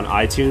review on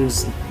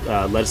iTunes.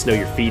 Let us know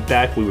your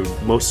feedback. We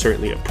would most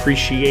certainly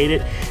appreciate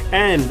it.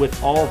 And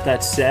with all of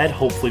that said,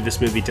 hopefully this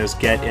movie does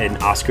get an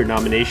Oscar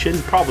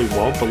nomination. Probably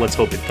won't, but let's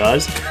hope it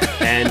does.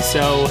 And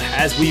so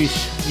as we,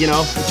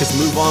 just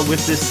move on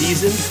with this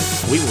season,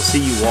 we will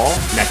see you all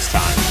next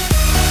time.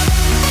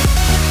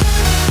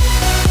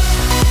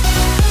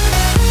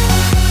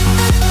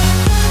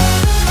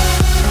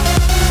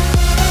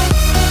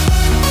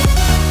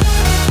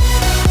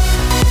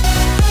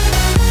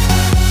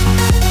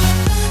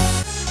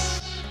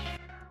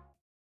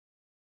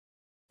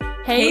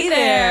 Hey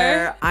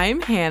there!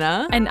 I'm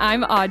Hannah. And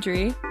I'm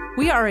Audrey.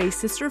 We are a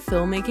sister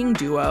filmmaking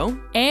duo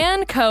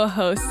and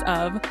co-hosts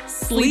of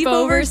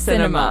Sleepover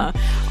Cinema,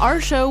 our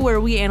show where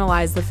we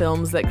analyze the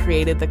films that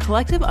created the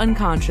collective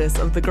unconscious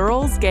of the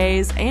girls,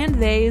 gays, and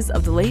theys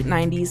of the late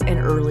 90s and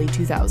early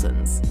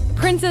 2000s.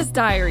 Princess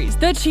Diaries,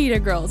 The Cheetah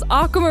Girls,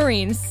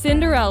 Aquamarine,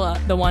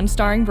 Cinderella, the one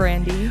starring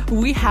Brandy.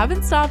 We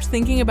haven't stopped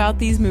thinking about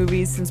these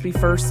movies since we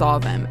first saw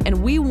them,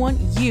 and we want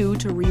you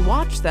to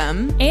rewatch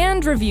them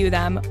and review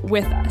them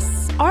with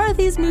us. Are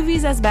these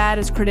movies as bad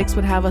as critics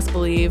would have us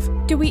believe?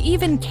 Do we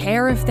even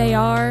care if they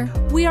are?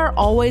 We are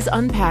always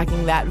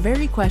unpacking that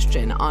very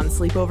question on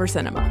Sleepover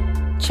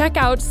Cinema. Check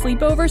out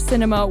Sleepover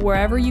Cinema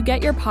wherever you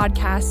get your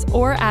podcasts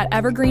or at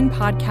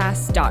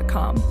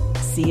evergreenpodcasts.com.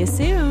 See you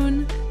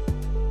soon.